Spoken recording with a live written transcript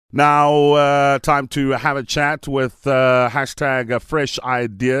Now, time to have a chat with hashtag Fresh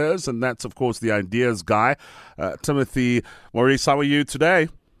Ideas, and that's, of course, the Ideas guy, Timothy. Maurice, how are you today?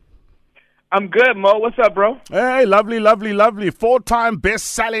 I'm good, Mo. What's up, bro? Hey, lovely, lovely, lovely. 4-time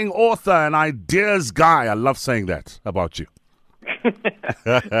best-selling author and Ideas guy. I love saying that about you.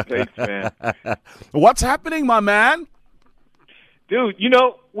 Thanks, man. What's happening, my man? Dude,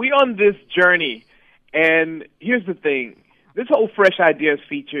 we on this journey, and here's the thing. This whole Fresh Ideas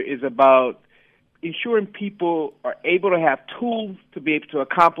feature is about ensuring people are able to have tools to be able to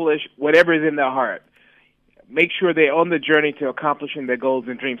accomplish whatever is in their heart. Make sure they're on the journey to accomplishing their goals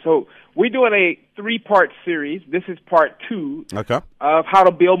and dreams. So we're doing a 3-part series. This is part 2 of how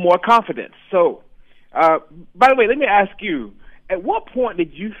to build more confidence. So, by the way, let me ask you, at what point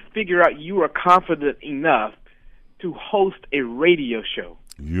did you figure out you were confident enough to host a radio show?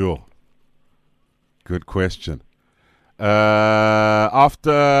 Good question.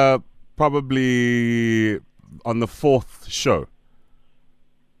 After probably on the 4th show.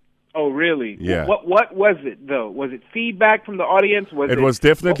 Oh, really? Yeah. What was it though? Was it feedback from the audience? It was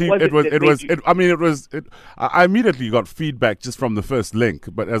definitely. I immediately got feedback just from the first link,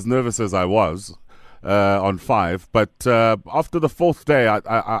 but as nervous as I was on 5, but after the 4th day,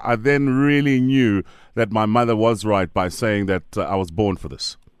 I then really knew that my mother was right by saying that I was born for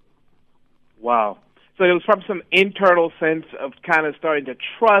this. Wow. So it was from some internal sense of kind of starting to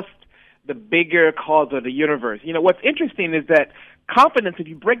trust the bigger cause of the universe. What's interesting is that confidence, if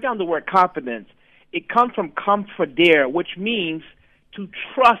you break down the word confidence, it comes from confidere, which means to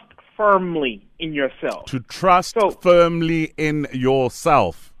trust firmly in yourself. To trust firmly in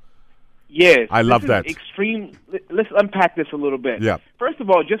yourself. Yes. I love that. Extreme. Let's unpack this a little bit. Yeah. First of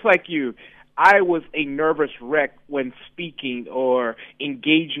all, just like you, I was a nervous wreck when speaking or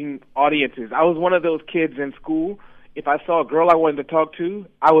engaging audiences. I was one of those kids in school. If I saw a girl I wanted to talk to,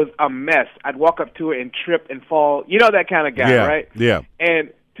 I was a mess. I'd walk up to her and trip and fall. You know that kind of guy, right? Yeah.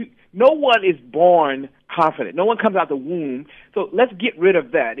 And no one is born confident. No one comes out the womb. So let's get rid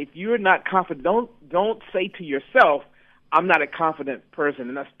of that. If you're not confident, don't say to yourself, I'm not a confident person,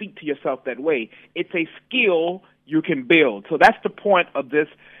 and not speak to yourself that way. It's a skill you can build. So that's the point of this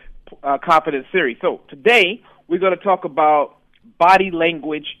confidence series. So today we're going to talk about body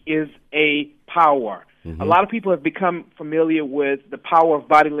language is a power. Mm-hmm. A lot of people have become familiar with the power of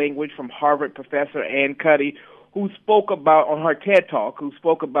body language from Harvard professor Ann Cuddy, who spoke about on her TED Talk, who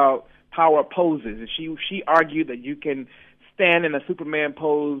spoke about power poses. And she argued that you can stand in a Superman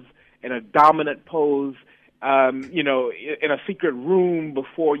pose, in a dominant pose, in a secret room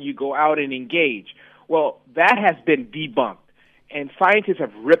before you go out and engage. Well, that has been debunked, and scientists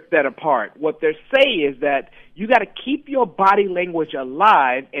have ripped that apart. What they say is that you got to keep your body language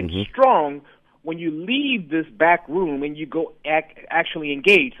alive and strong when you leave this back room and you go actually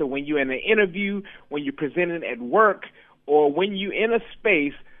engage. So when you're in an interview, when you're presenting at work, or when you're in a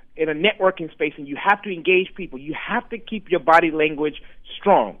space, in a networking space, and you have to engage people, you have to keep your body language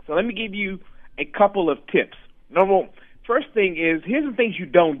strong. So let me give you a couple of tips. First thing is, here's the things you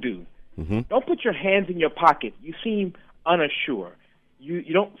don't do. Don't put your hands in your pocket. You seem unsure.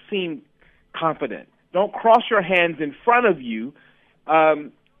 You don't seem confident. Don't cross your hands in front of you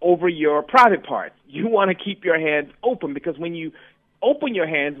over your private parts. You want to keep your hands open, because when you open your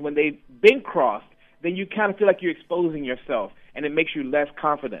hands, when they've been crossed, then you kind of feel like you're exposing yourself, and it makes you less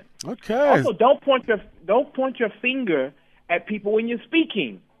confident. Okay. Also, don't point your finger at people when you're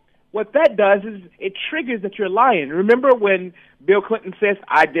speaking. What that does is it triggers that you're lying. Remember when Bill Clinton says,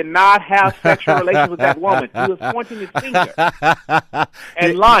 "I did not have sexual relations with that woman"? He was pointing his finger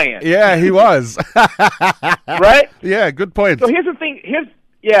and lying. Yeah, he was. Right? Yeah, good point. So here's the thing.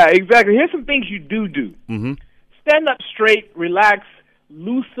 Exactly. Here's some things you do. Stand up straight, relax,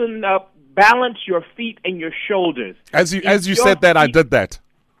 loosen up, balance your feet and your shoulders. As you said that, I did that.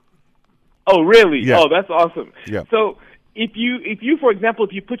 Oh, really? Yeah. Oh, that's awesome. Yeah. So if you, for example,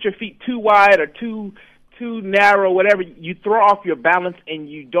 if you put your feet too wide or too narrow, whatever, you throw off your balance and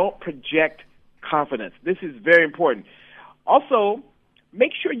you don't project confidence. This is very important. Also,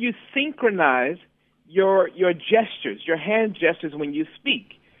 make sure you synchronize your gestures, your hand gestures when you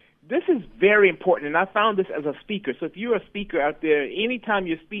speak. This is very important, and I found this as a speaker. So if you're a speaker out there, anytime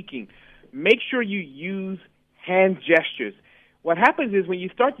you're speaking, make sure you use hand gestures. What happens is when you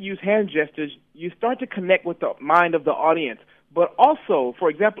start to use hand gestures, you start to connect with the mind of the audience. But also, for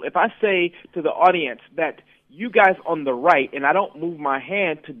example, if I say to the audience that you guys on the right, and I don't move my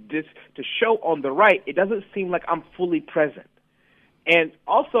hand to show on the right, it doesn't seem like I'm fully present. And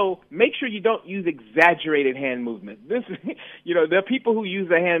also, make sure you don't use exaggerated hand movement. There are people who use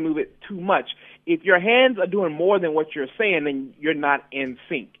the hand movement too much. If your hands are doing more than what you're saying, then you're not in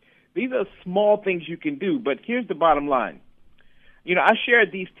sync. These are small things you can do, but here's the bottom line. You know, I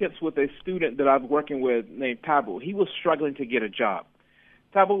shared these tips with a student that I was working with named Tabu. He was struggling to get a job.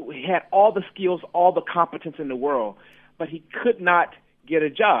 Tabu had all the skills, all the competence in the world, but he could not get a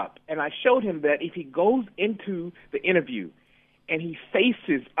job. And I showed him that if he goes into the interview and he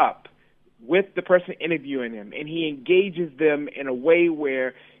faces up with the person interviewing him and he engages them in a way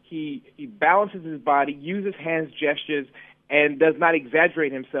where he balances his body, uses hands gestures, and does not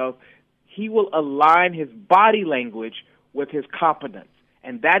exaggerate himself, he will align his body language with his competence.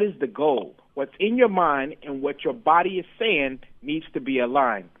 And that is the goal. What's in your mind and what your body is saying needs to be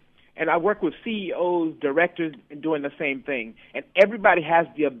aligned. And I work with CEOs, directors, and doing the same thing. And everybody has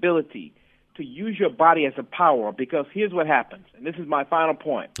the ability to use your body as a power, because here's what happens. And this is my final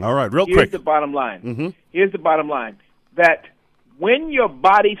point. All right, real quick. Here's the bottom line. Mm-hmm. Here's the bottom line. That when your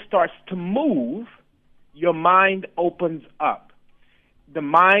body starts to move, your mind opens up. The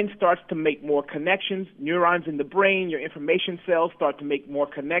mind starts to make more connections. Neurons in the brain, your information cells start to make more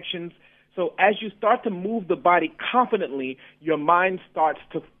connections. So as you start to move the body confidently, your mind starts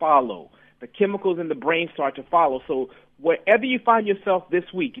to follow. The chemicals in the brain start to follow. So wherever you find yourself this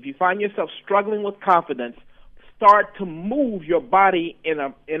week, if you find yourself struggling with confidence, start to move your body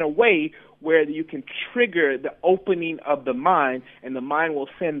in a way where you can trigger the opening of the mind, and the mind will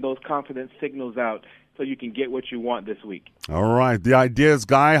send those confidence signals out so you can get what you want this week. All right. The Ideas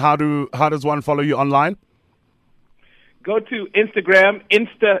Guy, how does one follow you online? Go to Instagram,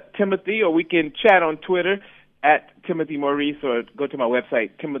 Insta Timothy, or we can chat on Twitter at Timothy Maurice, or go to my website,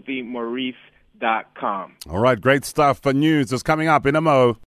 timothymaurice.com. All right. Great stuff. For news is coming up in a mo.